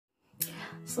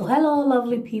So hello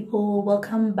lovely people,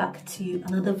 welcome back to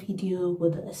another video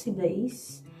with the Essie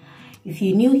Base. If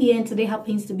you're new here and today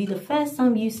happens to be the first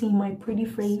time you see my pretty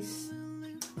face,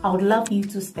 I would love you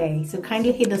to stay, so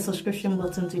kindly hit the subscription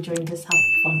button to join this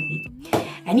happy family.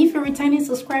 And if you're a returning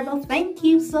subscriber, thank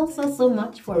you so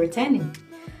much for returning.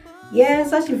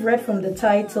 Yes, as you've read from the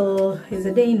title, it's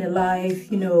a day in the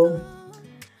life.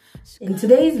 In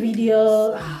today's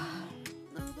video,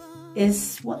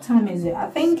 what time is it? I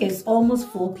think it's almost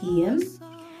 4 p.m.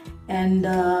 and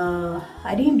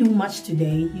I didn't do much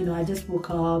today. I just woke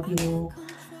up,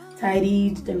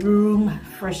 tidied the room,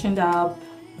 freshened up.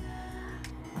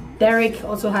 Derek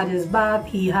also had his bath.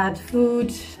 He had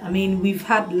food. I mean, we've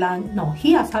had lunch. No,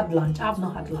 he has had lunch. I've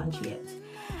not had lunch yet.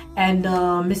 And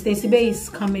Mr. Sibe is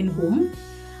coming home.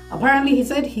 Apparently, he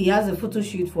said he has a photo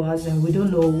shoot for us and we don't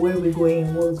know where we're going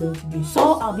and what we're going to do.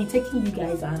 So I'll be taking you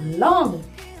guys along,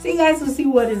 so you guys will see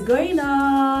what is going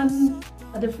on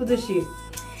at the photo shoot.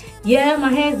 Yeah, my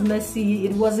hair is messy.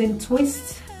 It wasn't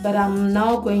twist, but I'm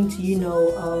now going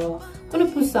to,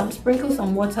 sprinkle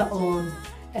some water on,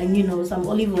 and some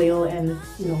olive oil and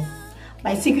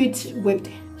my secret whipped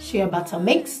shea butter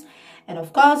mix. And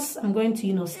of course, I'm going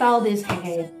to style this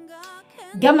hair,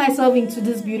 get myself into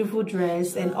this beautiful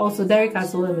dress, and also Derek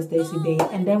has told Mr.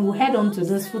 Sibe, and then we'll head on to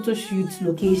this photo shoot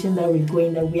location that we're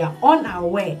going, that we are on our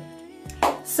way.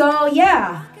 So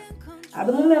yeah, at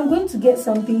the moment I'm going to get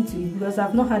something to eat because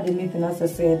I've not had anything, as I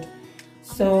said.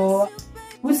 So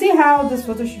we'll see how this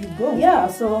photo shoot goes. Yeah,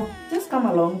 so just come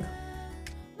along.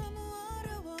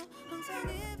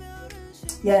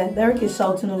 Yeah, Derek is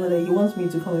shouting over there. He wants me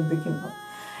to come and pick him up.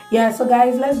 Yeah, so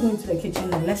guys, let's go into the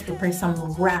kitchen and let's prepare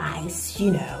some rice.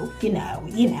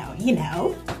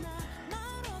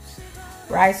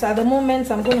 Right, so at the moment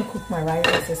I'm going to cook my rice,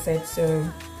 as I said. So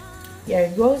yeah,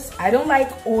 it goes. I don't like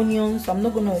onions, so I'm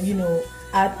not gonna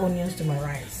add onions to my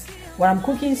rice. When I'm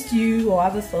cooking stew or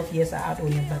other stuff, yes, I add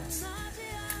onion, but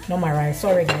not my rice.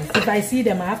 Sorry guys, if I see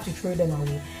them I have to throw them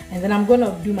away. And then I'm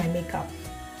gonna do my makeup,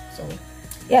 so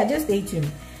yeah, just stay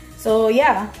tuned. So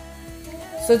yeah,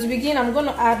 so to begin, I'm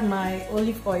gonna add my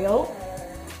olive oil.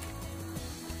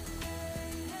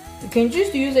 You can choose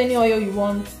to use any oil you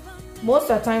want. Most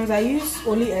of the times I use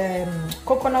only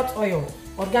coconut oil,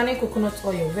 organic coconut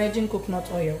oil, virgin coconut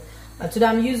oil. But today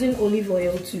I'm using olive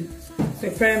oil to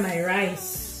prepare my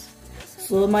rice.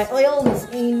 So my oil is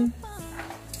in,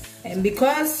 and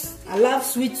because I love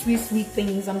sweet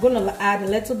things, I'm gonna add a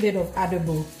little bit of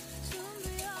adobo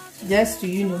just to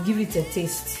give it a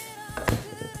taste.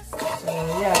 So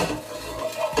yeah,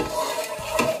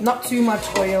 not too much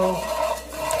oil.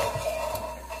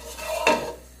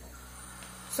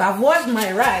 So I've washed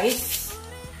my rice.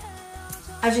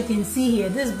 As you can see here,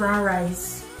 this brown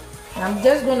rice, and I'm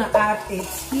just gonna add it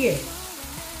here.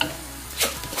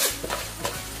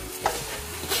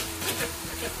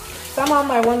 Someone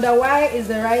might wonder, why is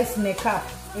the rice in a cup?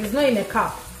 It's not in a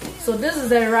cup. So this is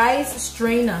the rice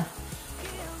strainer.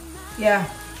 Yeah,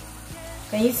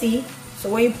 can you see? So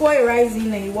when you pour your rice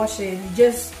in and you wash it,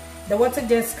 the water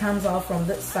just comes out from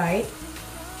this side,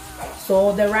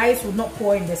 so the rice will not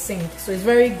pour in the sink. So it's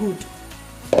very good.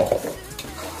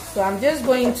 So I'm just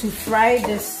going to fry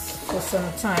this for some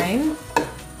time.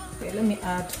 Okay, let me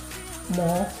add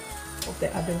more of the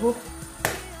adobo.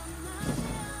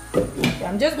 Okay,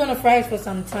 I'm just going to fry it for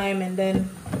some time, and then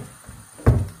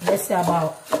let's say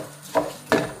about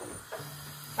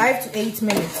 5 to 8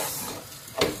 minutes.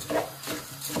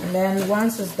 And then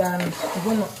once it's done, I'm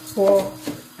going to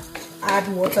add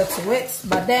water to it.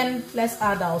 But then let's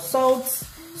add our salt.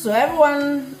 So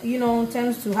everyone,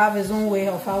 tends to have his own way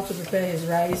of how to prepare his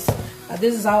rice.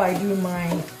 This is how I do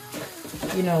mine,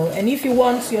 And if you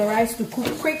want your rice to cook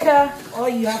quicker, all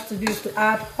you have to do is to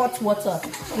add hot water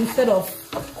instead of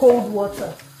cold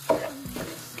water.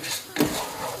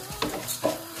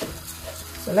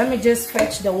 So let me just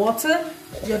fetch the water.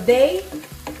 Your day,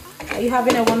 are you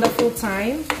having a wonderful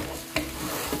time?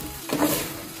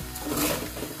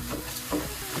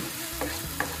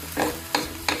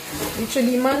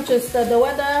 Literally, Manchester, the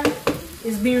weather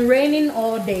has been raining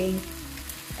all day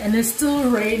and it's still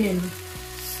raining.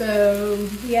 So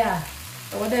yeah,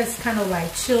 the weather is kind of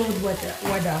like chilled weather.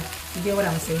 You get what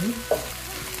I'm saying?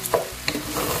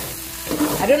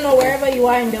 I don't know wherever you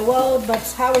are in the world, but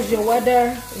how is your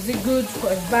weather? Is it good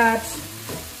or bad?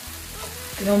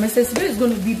 Mr. Sibe is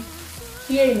going to be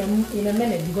here in a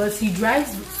minute because he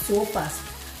drives so fast.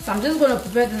 So I'm just going to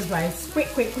prepare this rice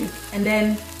quick, and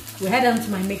then we head on to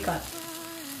my makeup.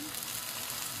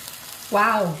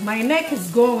 Wow, my neck is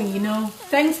going,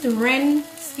 thanks to Ren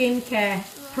skincare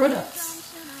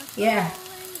products. Yeah,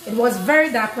 it was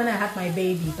very dark when I had my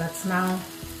baby, but now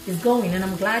is going, and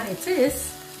I'm glad it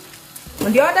is.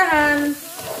 On the other hand,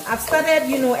 I've started,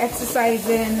 you know,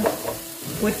 exercising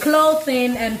with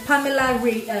clothing, and Pamela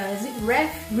is it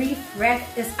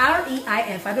Ref? It's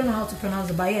R-E-I-F. I don't know how to pronounce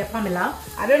it, but yeah, Pamela.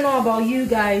 I don't know about you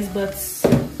guys, but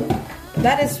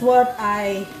that is what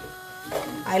I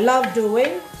love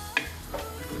doing.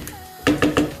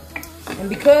 And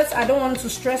because I don't want to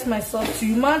stress myself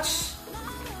too much,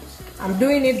 I'm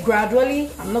doing it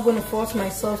gradually. I'm not going to force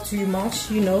myself too much,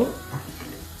 you know.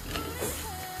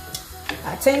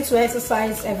 I tend to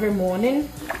exercise every morning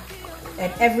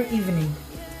and every evening.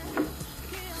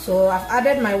 So I've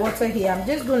added my water here. I'm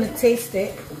just going to taste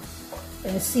it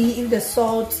and see if the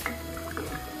salt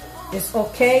is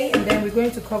okay. And then we're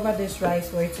going to cover this rice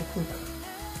for it to cook.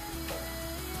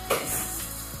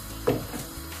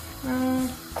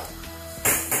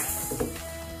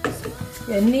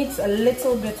 It needs a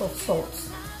little bit of salt.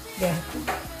 Yeah.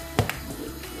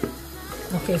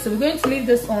 Okay, so we're going to leave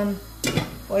this on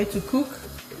for it to cook.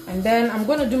 And then I'm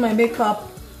going to do my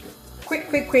makeup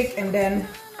quick, and then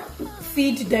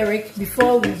feed Derek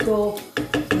before we go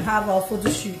and have our photo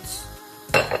shoot.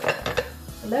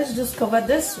 Let's just cover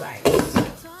this rice.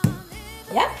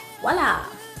 Yeah, voila.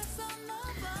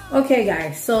 Okay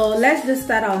guys, so let's just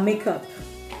start our makeup.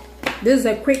 This is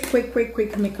a quick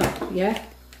makeup, yeah.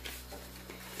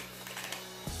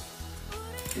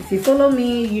 If you follow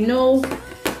me, you know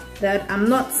that I'm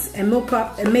not a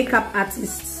makeup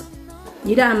artist.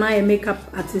 Neither am I a makeup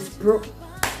artist pro.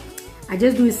 I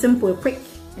just do it simple, quick,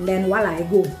 and then voila, I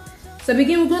go. So we're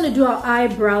going to do our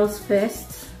eyebrows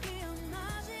first.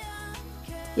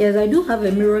 Yes, I do have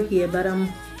a mirror here, but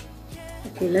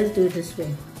okay, let's do it this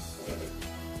way.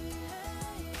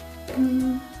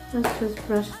 Let's just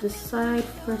brush this side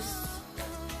first.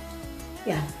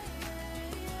 Yeah.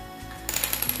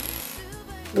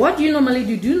 What do you normally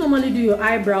do? Do you normally do your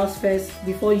eyebrows first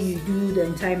before you do the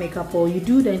entire makeup, or you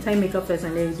do the entire makeup first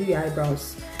and then you do your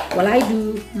eyebrows? Well, I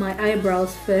do my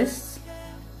eyebrows first.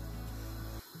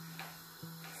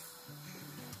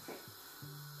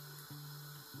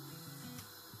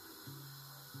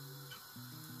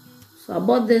 So I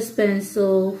bought this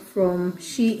pencil from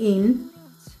Shein.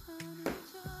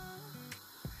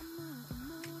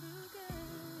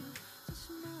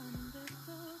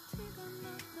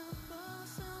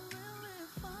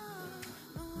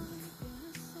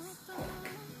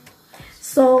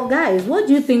 So guys, what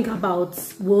do you think about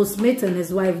Will Smith and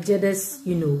his wife Jada's,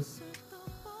 you know,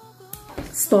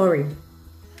 story?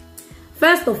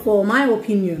 First of all, my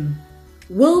opinion,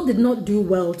 Will did not do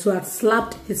well to have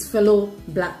slapped his fellow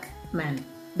black man.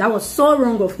 That was so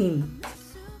wrong of him.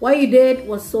 What he did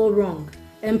was so wrong.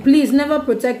 And please never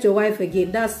protect your wife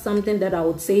again. That's something that I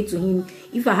would say to him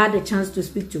if I had a chance to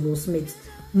speak to Will Smith.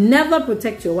 Never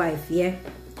protect your wife, yeah?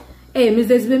 Hey,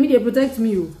 Mr. Sbemide, protect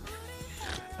me, you.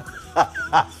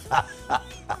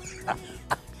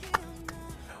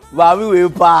 Mami we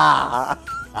pa.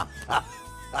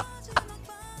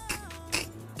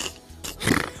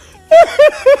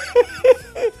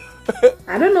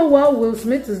 I don't know what Will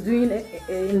Smith is doing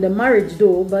in the marriage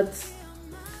though, but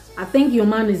I think your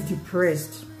man is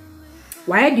depressed.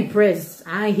 Why depressed?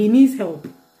 He needs help.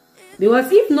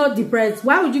 Because if not depressed,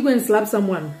 why would you go and slap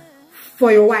someone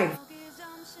for your wife?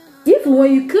 If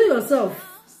when you kill yourself,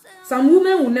 some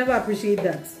women will never appreciate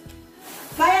that.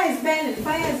 Fire is burning.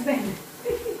 Fire is burning.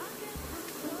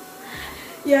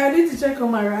 Yeah, I need to check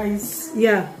on my rice.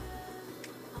 Yeah.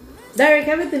 Derek,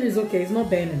 everything is okay. It's not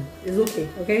burning. It's okay.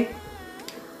 Okay?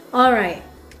 Alright.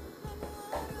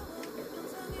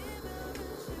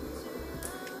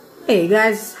 Hey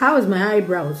guys, how is my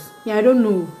eyebrows? Yeah, I don't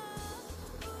know.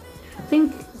 I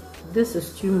think this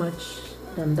is too much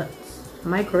than that.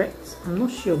 Am I correct? I'm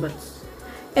not sure, but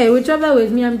hey, whichever way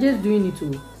is me, I'm just doing it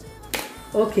too.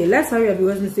 Okay, let's hurry up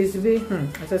because Mr. Sube,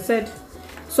 as I said.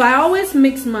 So I always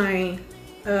mix my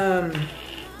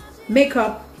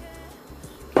makeup,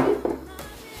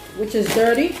 which is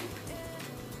dirty.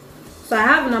 So I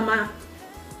have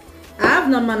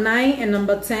number 9 and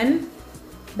number 10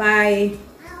 by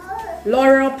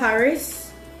L'Oreal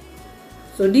Paris.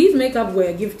 So these makeup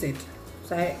were gifted.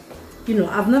 So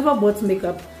I've never bought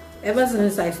makeup ever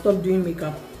since I stopped doing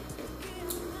makeup.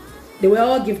 They were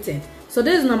all gifted. So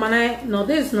this is number 9. No,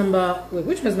 this is number, wait,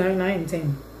 which was 9 and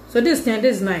 10? So this is 10,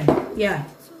 this is 9. Yeah.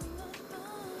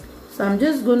 So I'm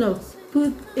just gonna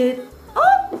put it.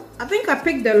 Oh, I think I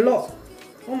picked a lot.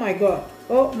 Oh my god.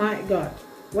 Oh my god.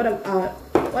 What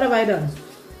have I done?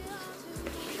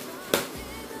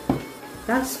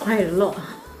 That's quite a lot.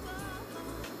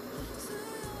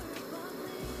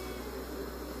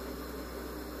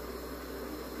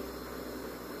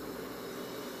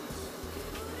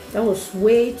 That was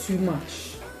way too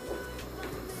much.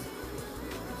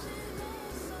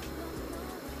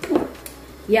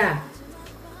 Yeah.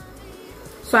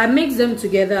 So I mix them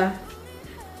together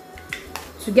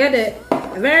to get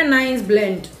a very nice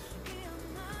blend.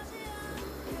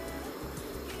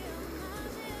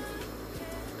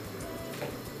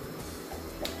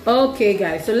 Okay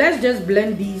guys, so let's just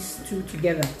blend these two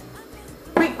together.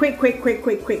 Quick.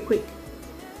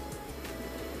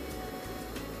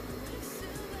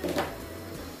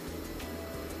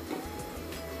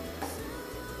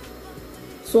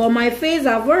 So on my face,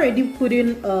 I've already put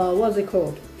in what's it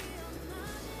called?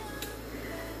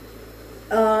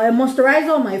 A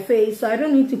moisturizer on my face, so I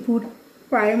don't need to put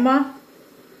primer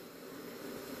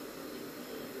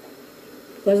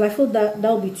because I feel that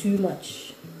will be too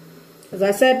much. As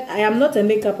I said, I am not a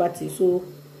makeup artist, so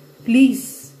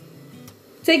please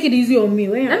take it easy on me.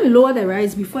 Let me lower the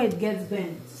rice before it gets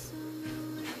burnt.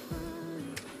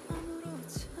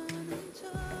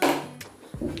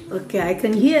 Okay, I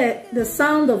can hear the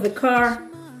sound of the car.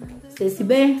 Stacey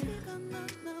Bay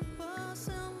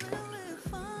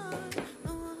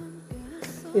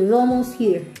is almost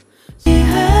here.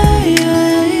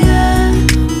 I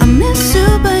miss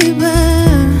you, baby.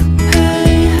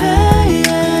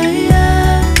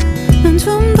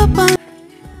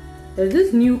 There's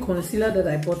this new concealer that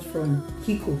I bought from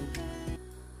Kiko.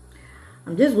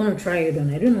 I'm just gonna try it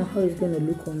on. I don't know how it's gonna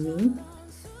look on me.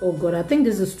 Oh god, I think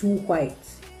this is too white.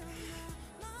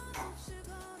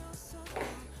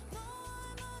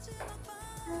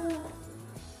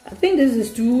 I think this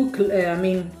is too clear. I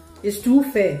mean, it's too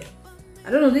fair. I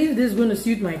don't know if this is going to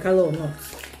suit my color or not.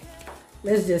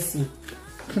 Let's just see.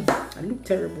 I look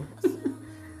terrible.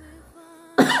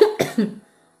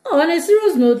 Oh, on a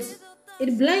serious note,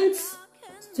 it blends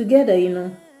together, you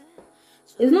know.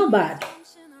 It's not bad.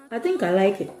 I think I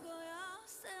like it.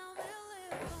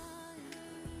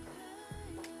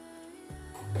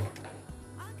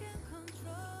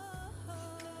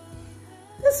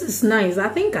 This is nice. I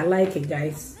think I like it,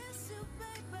 guys.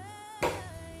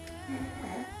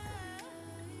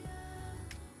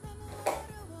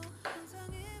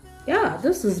 Yeah,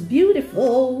 this is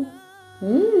beautiful.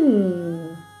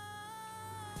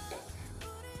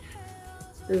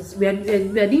 We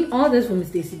are doing all this for Miss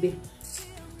Stacey B.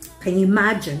 Can you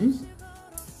imagine?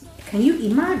 Can you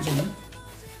imagine?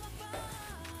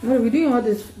 No, we're doing all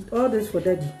this for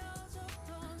Daddy.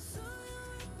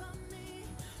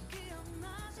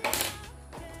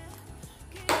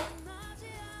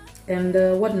 And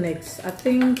what next? I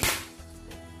think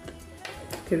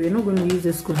okay, we're not going to use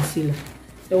this concealer.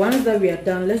 The ones that we are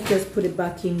done, let's just put it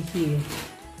back in here.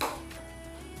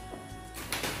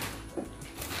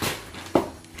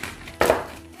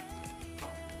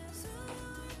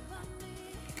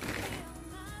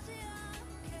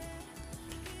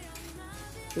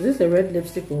 Is this a red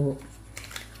lipstick or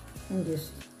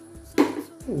just?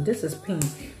 Oh, this is pink.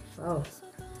 Wow.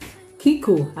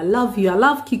 Kiko, I love you. I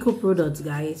love Kiko products,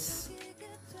 guys.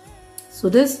 So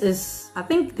this is, I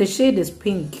think the shade is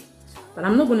pink, but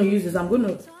I'm not going to use this. I'm going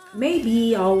to,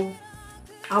 maybe I'll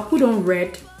put on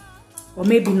red, or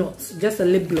maybe not, just a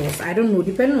lip gloss. I don't know,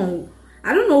 depending on,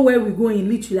 I don't know where we're going.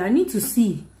 Literally, I need to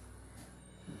see.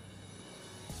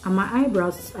 And my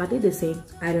eyebrows, are they the same?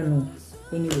 I don't know.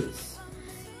 Anyways,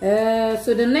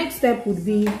 so the next step would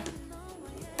be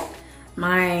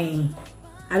my,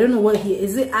 I don't know what here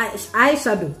is. It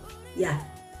eyeshadow? Yeah.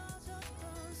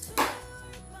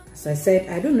 As I said,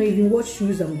 I don't know even what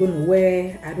shoes I'm gonna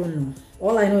wear. I don't know.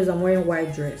 All I know is I'm wearing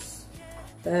white dress.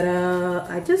 But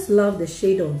I just love the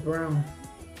shade of brown.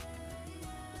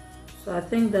 So I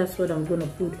think that's what I'm gonna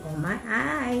put on my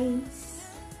eyes.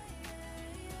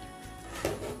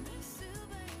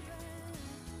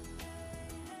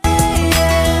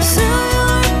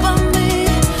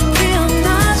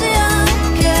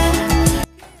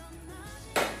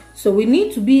 So we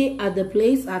need to be at the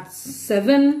place at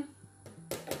 7.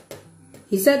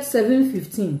 He said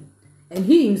 7:15, and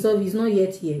he himself is not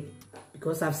yet here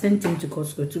because I've sent him to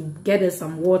Costco to get us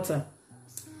some water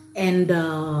and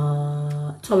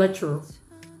toilet roll.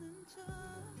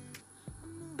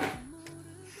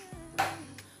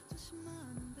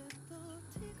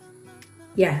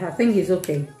 Yeah, I think he's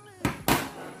okay.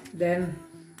 Then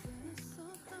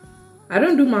I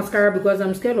don't do mascara because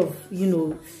I'm scared of, you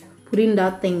know, putting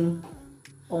that thing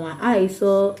on my eye.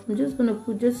 So I'm just gonna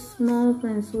put just small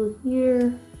pencil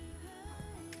here.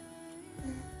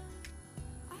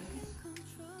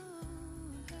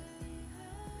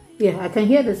 Yeah, I can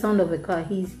hear the sound of the car.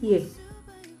 He's here.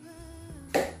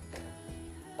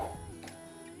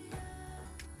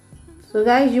 So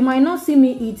guys, you might not see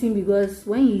me eating because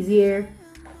when he's here,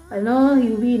 I know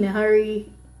he'll be in a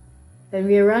hurry and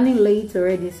we're running late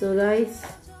already. So guys,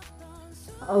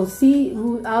 I'll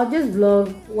just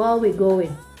vlog while we're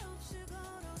going.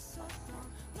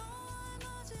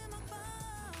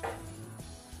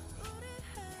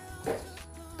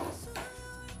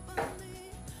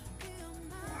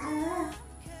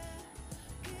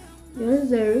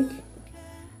 Yes, Eric.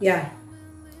 Yeah.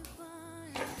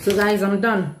 So guys, I'm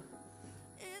done.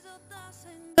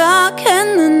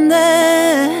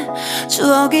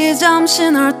 추억이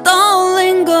잠시 널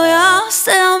떠올린 거야.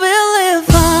 Still believe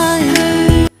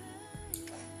I.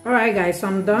 Alright guys, so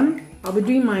I'm done. I'll be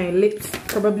doing my lips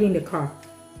probably in the car.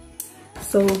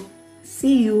 So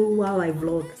see you while I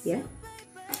vlog. Yeah,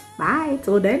 bye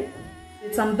till then.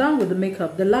 I'm done with the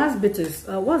makeup. The last bit is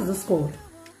what's this called?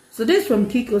 So this is from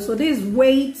Kiko. So this is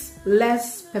Weight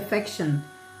Less Perfection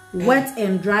Wet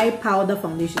and Dry Powder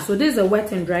Foundation. So this is a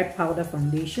wet and dry powder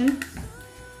foundation.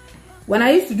 When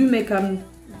I used to do makeup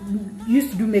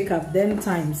then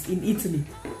times in Italy,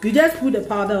 you just put the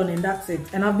powder on and that's it.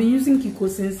 And I've been using Kiko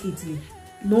since Italy,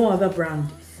 no other brand.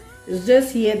 It's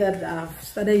just here that I've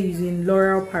started using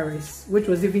L'Oreal Paris, which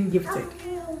was even gifted.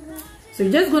 So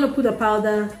you're just going to put the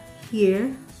powder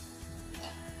here,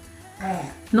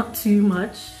 not too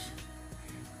much.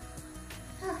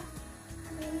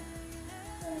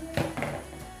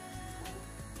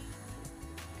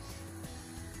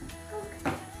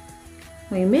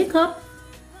 My makeup.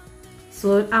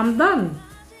 So I'm done.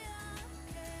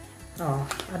 Oh,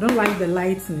 I don't like the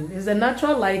lighting. It's a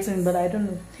natural lighting, but I don't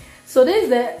know. So this is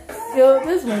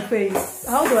this is my face.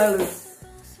 How do I look?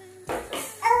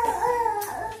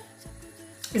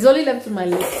 It's only left to my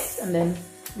lips and then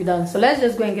we're done. So let's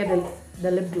just go and get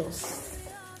the lip gloss.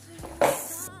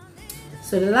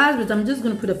 So the last bit, I'm just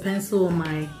gonna put a pencil on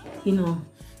my,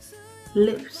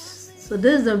 lips. So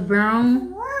this is a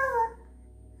brown.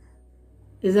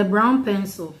 It's a brown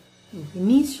pencil. It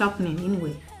needs sharpening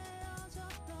anyway.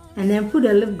 And then put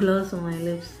a lip gloss on my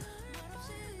lips.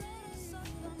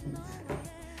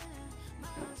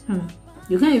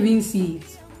 You can't even see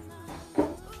it.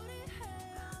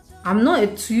 I'm not a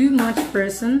too much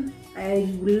person.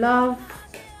 I love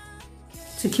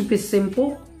to keep it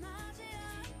simple.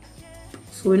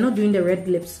 So we're not doing the red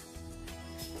lips.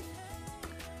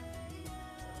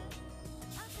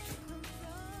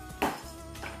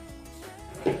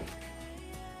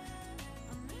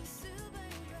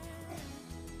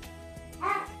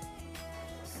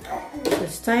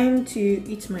 It's time to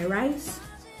eat my rice.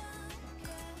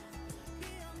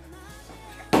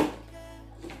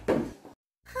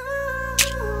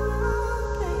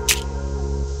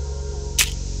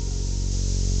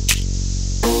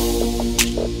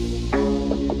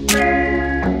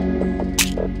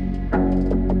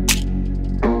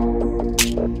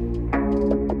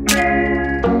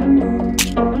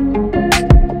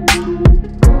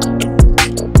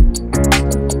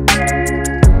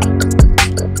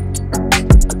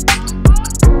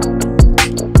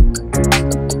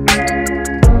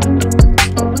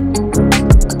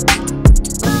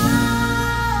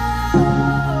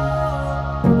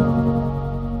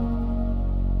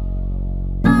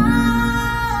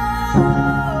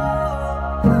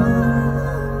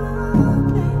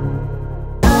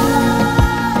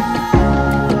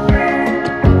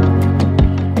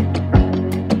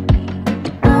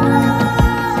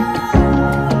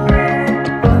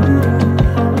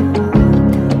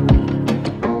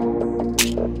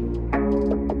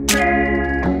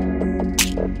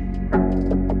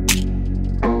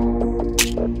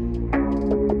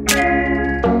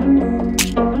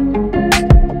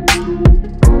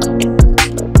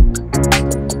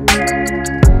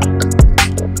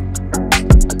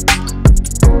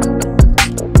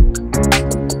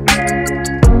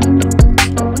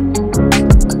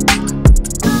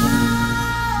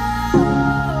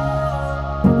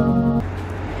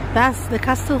 That's the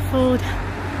Castlefield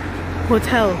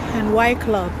Hotel and Y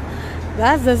Club.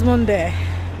 That's Desmond there.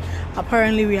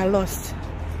 Apparently we are lost.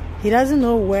 He doesn't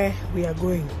know where we are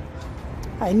going.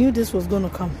 I knew this was going to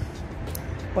come.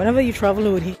 Whenever you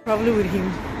travel with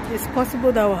him, it's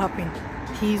possible that will happen.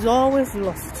 He's always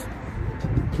lost.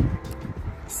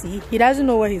 See, he doesn't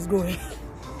know where he's going.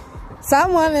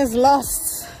 Someone is lost.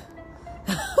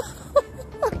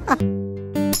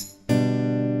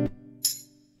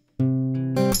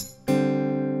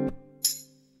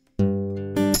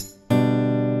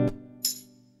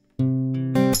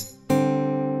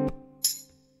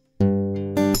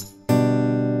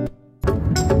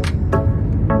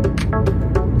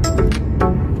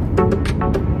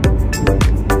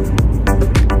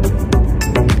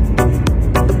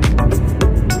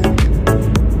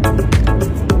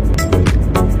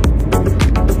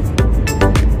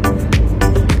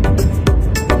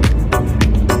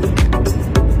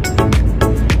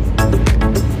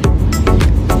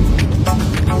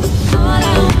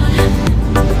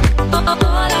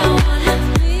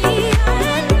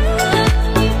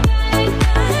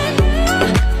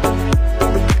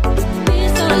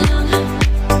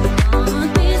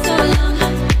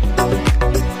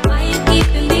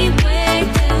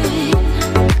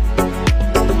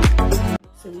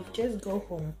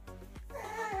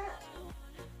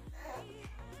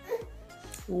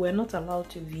 We were not allowed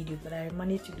to video, but I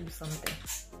managed to do something.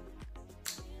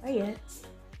 Oh yeah,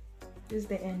 this is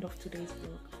the end of today's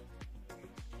vlog.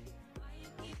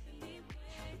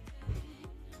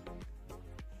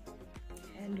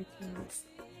 And looking nice.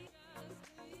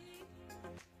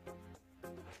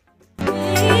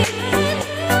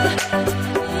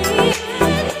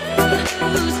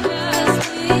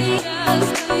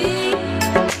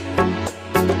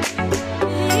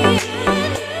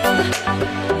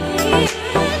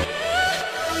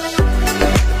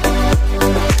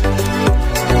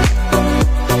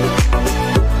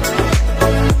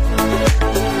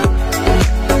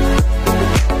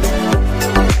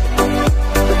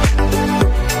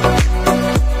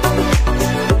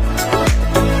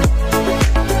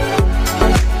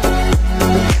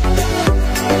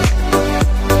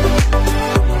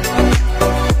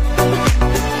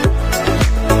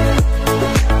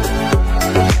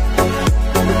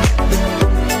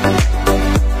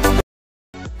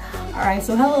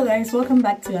 So hello guys, welcome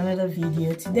back to another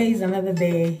video. Today is another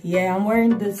day. Yeah, I'm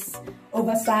wearing this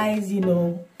oversized,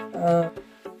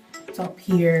 top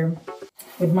here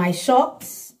with my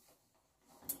shorts.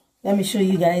 Let me show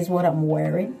you guys what I'm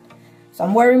wearing. So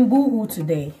I'm wearing boohoo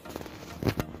today.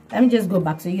 Let me just go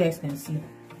back so you guys can see.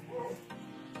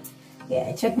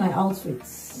 Yeah, check my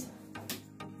outfits.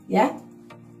 Yeah,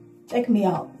 check me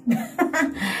out.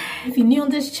 If you're new on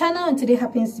this channel and today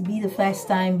happens to be the first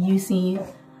time you see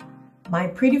my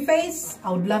pretty face,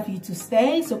 I would love you to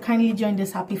stay. So kindly join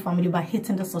this happy family by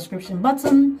hitting the subscription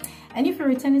button. And if you're a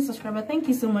returning subscriber, thank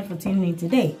you so much for tuning in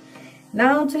today.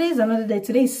 Now, today is another day.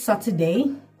 Today is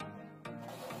Saturday.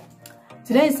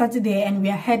 Today is Saturday and we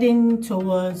are heading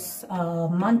towards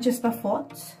Manchester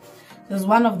Fort. There's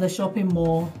one of the shopping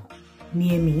mall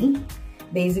near me,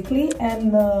 basically.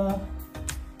 And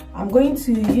I'm going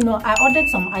to, I ordered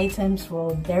some items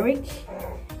for Derek.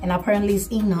 And apparently it's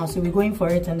in now, so we're going for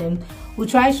it, and then we'll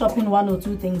try shopping 1 or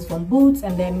 2 things from Boots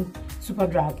and then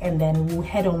Superdrug, and then we'll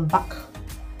head on back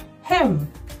home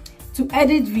to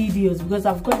edit videos, because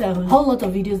I've got a whole lot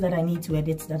of videos that I need to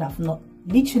edit that I've not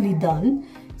literally done.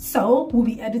 So we'll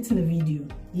be editing a video.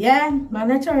 Yeah, my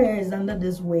natural hair is under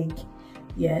this wig.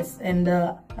 Yes, and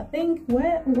I think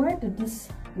where did this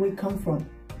wig come from?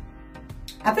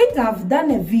 I think I've done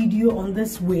a video on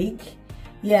this wig.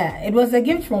 Yeah, it was a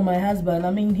gift from my husband.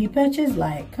 I mean, he purchased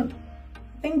like, I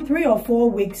think 3 or 4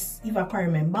 wigs, if I can't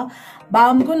remember. But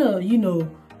I'm gonna,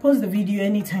 post the video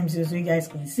anytime soon so you guys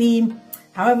can see.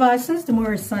 However, since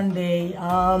tomorrow is Sunday,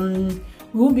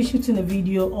 we will be shooting a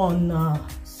video on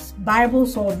Bible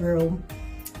Sword Drill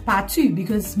Part 2,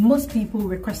 because most people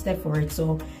requested for it.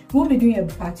 So we'll be doing a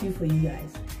Part 2 for you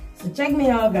guys. So check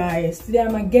me out, guys. Today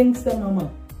I'm a gangster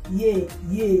mama. Yeah,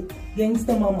 yeah,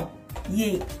 gangster mama.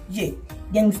 Yeah, yeah.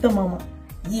 Gangster mama,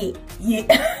 yeah.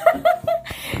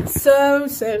 So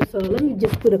let me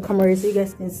just put a camera so you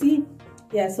guys can see.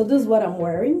 Yeah, so this is what I'm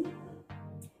wearing.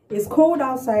 It's cold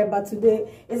outside, but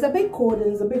today it's a bit cold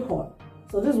and it's a bit hot.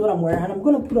 So this is what I'm wearing, and I'm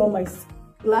gonna put on my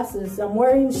glasses. I'm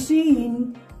wearing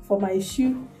Shein for my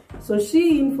shoe. So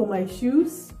Shein for my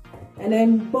shoes, and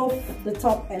then both the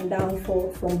top and down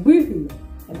from Boohoo.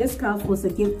 And this scarf was a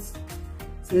gift.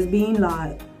 So it's been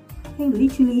like, I think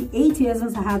literally 8 years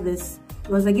since I had this. It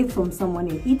was a gift from someone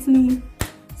in Italy.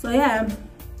 So yeah,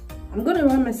 I'm gonna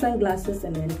wear my sunglasses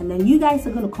and then you guys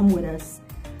are gonna come with us.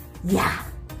 Yeah.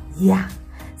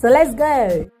 So let's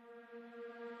go.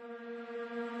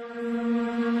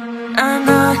 I'm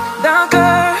not the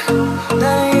girl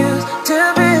that used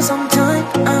to be. Sometime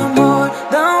I'm more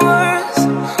than words.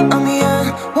 I'm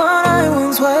beyond what I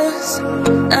once was.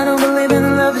 I don't believe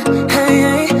in love.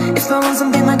 Hey, if I want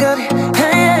something I got it.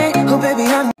 Hey, oh baby,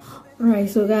 I'm.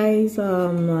 Alright, so guys,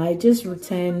 I just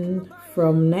returned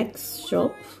from next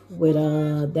shop with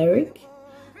Derek.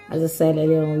 As I said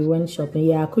earlier on, we went shopping.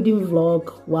 Yeah, I couldn't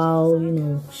vlog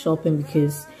while shopping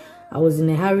because I was in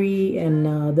a hurry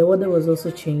and the weather was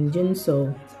also changing,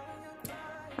 so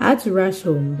I had to rush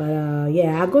home. But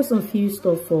yeah, I got some few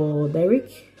stuff for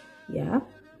Derek. Yeah,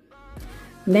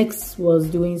 next was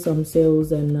doing some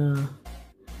sales and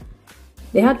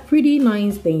they had pretty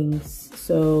nice things,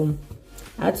 so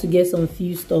I had to get some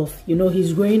few stuff.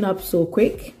 He's growing up so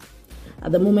quick.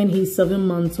 At the moment, he's 7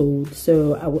 months old.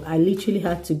 So I literally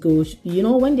had to go.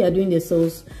 When they are doing the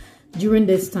sales during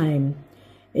this time,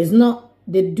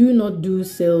 they do not do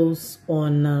sales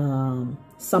on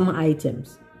summer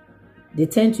items. They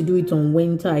tend to do it on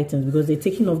winter items because they're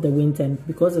taking off the winter, and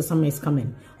because the summer is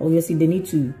coming. Obviously, they need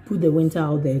to put the winter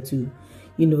out there to,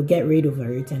 get rid of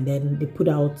it, and then they put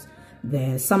out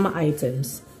the summer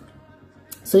items.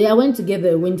 So yeah, I went to get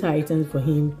the winter items for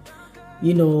him.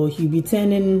 He'll be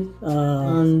turning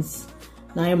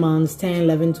 9 months, 10,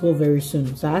 11, 12 very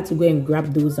soon. So I had to go and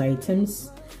grab those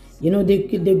items. You know,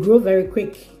 they grow very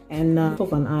quick, and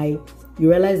of an eye, you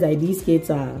realize that these kids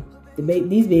are,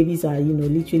 these babies are, you know,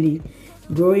 literally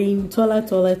growing taller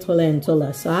and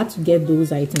taller. So I had to get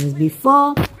those items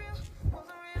before,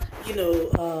 you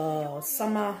know,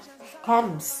 summer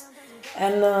comes.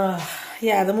 And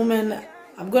yeah, at the moment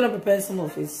I'm gonna prepare some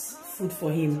of his food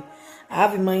for him. I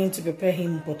have in mind to prepare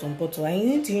him poto. I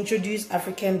need to introduce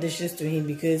African dishes to him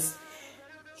because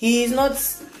he's not,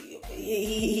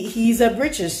 he's a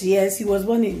British, yes, he was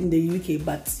born in the UK,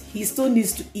 but he still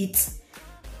needs to eat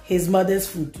his mother's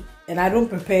food. And I don't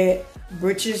prepare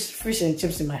British fish and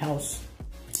chips in my house.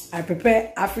 I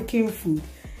prepare African food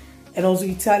and also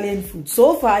Italian food.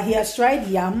 So far he has tried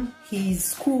yam.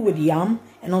 He's cool with yam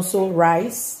and also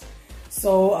rice.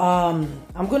 So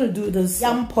I'm gonna do this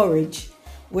yam porridge,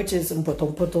 which is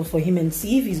poto for him, and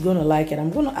see if he's gonna like it.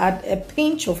 I'm gonna add a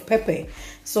pinch of pepper,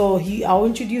 so I'll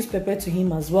introduce pepper to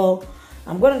him as well.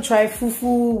 I'm gonna try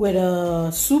fufu with a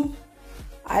soup,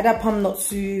 either palm nut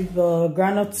soup,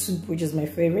 granite soup, which is my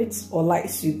favorite, or light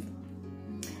soup.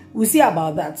 We'll see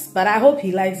about that, but I hope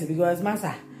he likes it because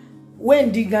masa,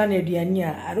 when do Ghana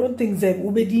diania, I don't think that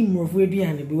ubedi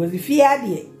mrofwe because if he had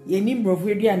it, you need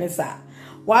mrofwe sa.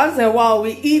 Once in a while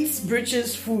we eat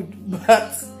British food,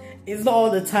 but it's not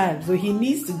all the time, so he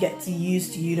needs to get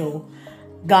used to, you know,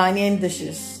 Ghanaian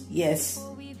dishes. Yes.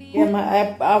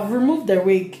 Yeah, I've removed the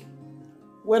wig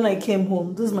when I came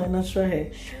home. This is my natural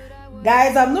hair.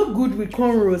 Guys, I'm not good with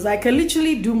cornrows. I can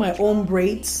literally do my own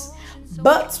braids,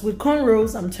 but with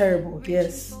cornrows, I'm terrible.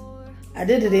 Yes. I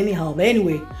did it anyhow. But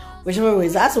anyway, whichever way,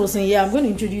 as I was saying, yeah, I'm going to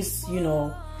introduce, you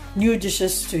know, new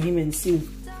dishes to him and see.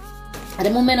 At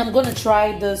the moment, I'm going to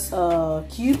try this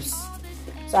cubes.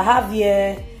 So I have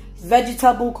here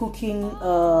vegetable cooking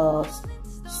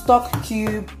stock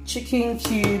cube, chicken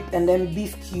cube, and then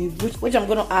beef cube, which I'm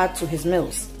going to add to his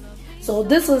meals. So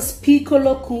this is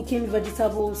piccolo cooking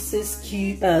vegetable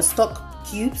stock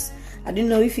cubes. I don't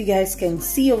know if you guys can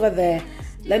see over there.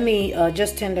 Let me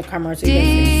just turn the camera so you guys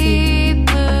can see.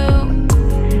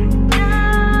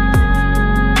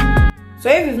 So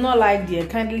if you've not liked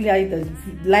it, kindly like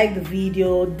the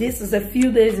video. This is a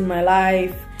few days in my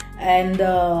life, and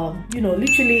you know,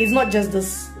 literally it's not just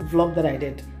this vlog that I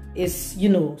did. It's, you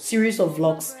know, series of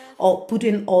vlogs all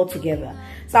putting all together.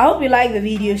 So I hope you like the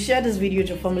video. Share this video with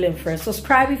your family and friends.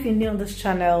 Subscribe if you're new on this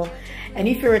channel, and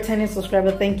if you're a returning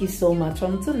subscriber, thank you so much.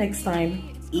 Until next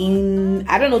time, in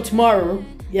I don't know, tomorrow,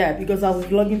 yeah, because I was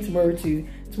vlogging tomorrow too.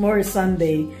 Tomorrow is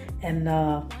Sunday, and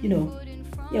you know,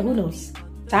 yeah, who knows.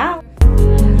 Ciao.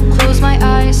 Close my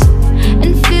eyes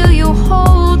and feel you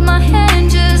hold my hand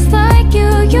just like you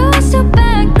used to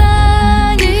back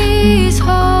then. These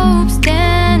hopes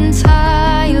dance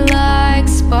high like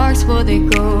sparks before they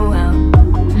go out,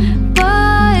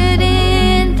 but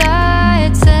in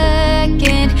that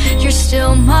second you're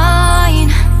still mine.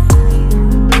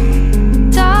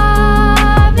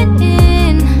 Diving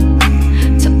in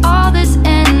to all this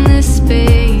endless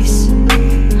space,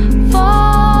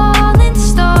 falling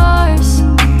stars,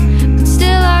 but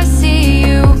still I see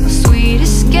you. A sweet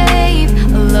escape,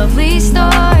 a lovely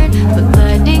start, but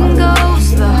letting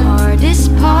go's the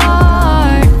hardest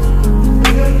part.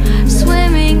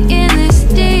 Swimming in this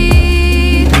deep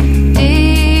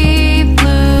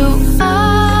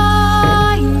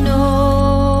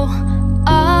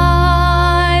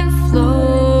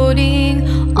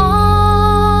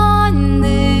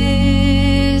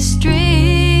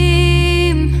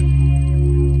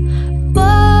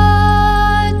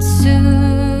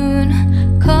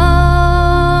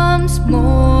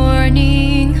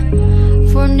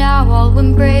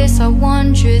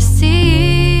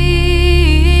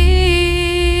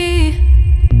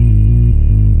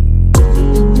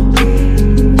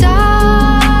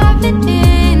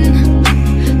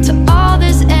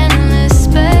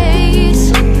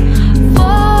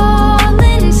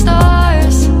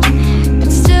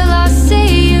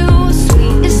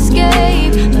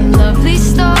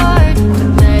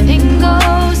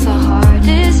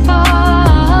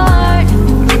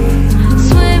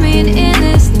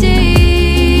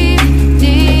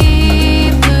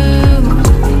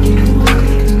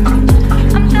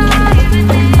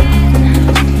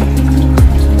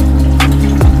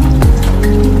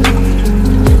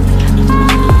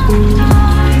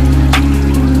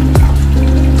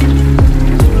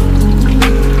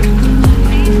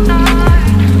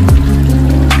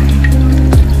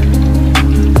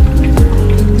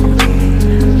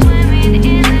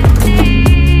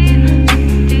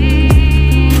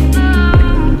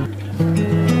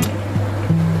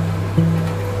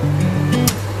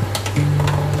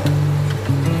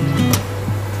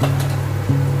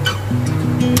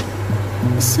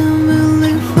somewhere